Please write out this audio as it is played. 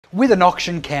with an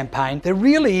auction campaign, there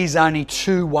really is only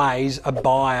two ways a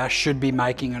buyer should be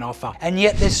making an offer. And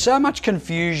yet there's so much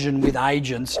confusion with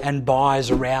agents and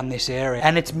buyers around this area.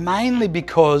 And it's mainly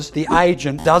because the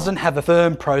agent doesn't have a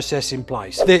firm process in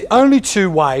place. The only two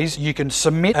ways you can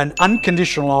submit an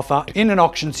unconditional offer in an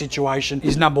auction situation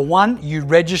is number one, you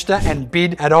register and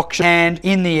bid at auction, hand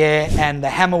in the air, and the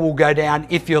hammer will go down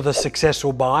if you're the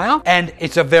successful buyer. And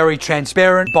it's a very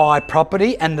transparent buy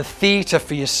property, and the theatre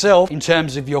for yourself in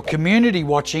terms of your community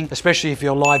watching, especially if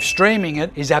you're live streaming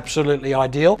it, is absolutely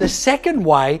ideal. The second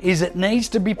way is it needs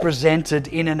to be presented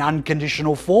in an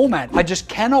unconditional format. I just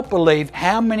cannot believe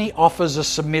how many offers are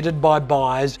submitted by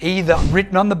buyers, either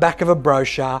written on the back of a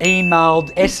brochure,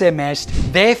 emailed, SMS'd.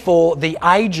 Therefore, the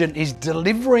agent is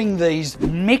delivering these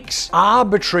mixed,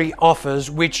 arbitrary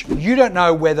offers which you don't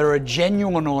know whether are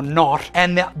genuine or not,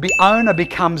 and the owner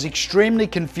becomes extremely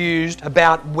confused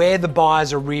about where the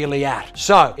buyers are really at.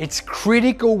 So it's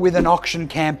critical with an auction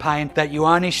campaign that you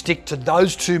only stick to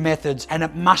those two methods, and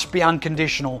it must be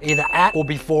unconditional, either at or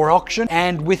before auction,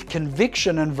 and with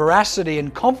conviction and veracity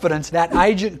and confidence that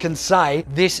agent can say,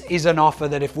 this is an offer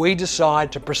that if we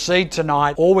decide to proceed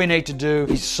tonight, all we need to do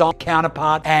is sign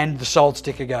counterpart and the sold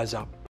sticker goes up.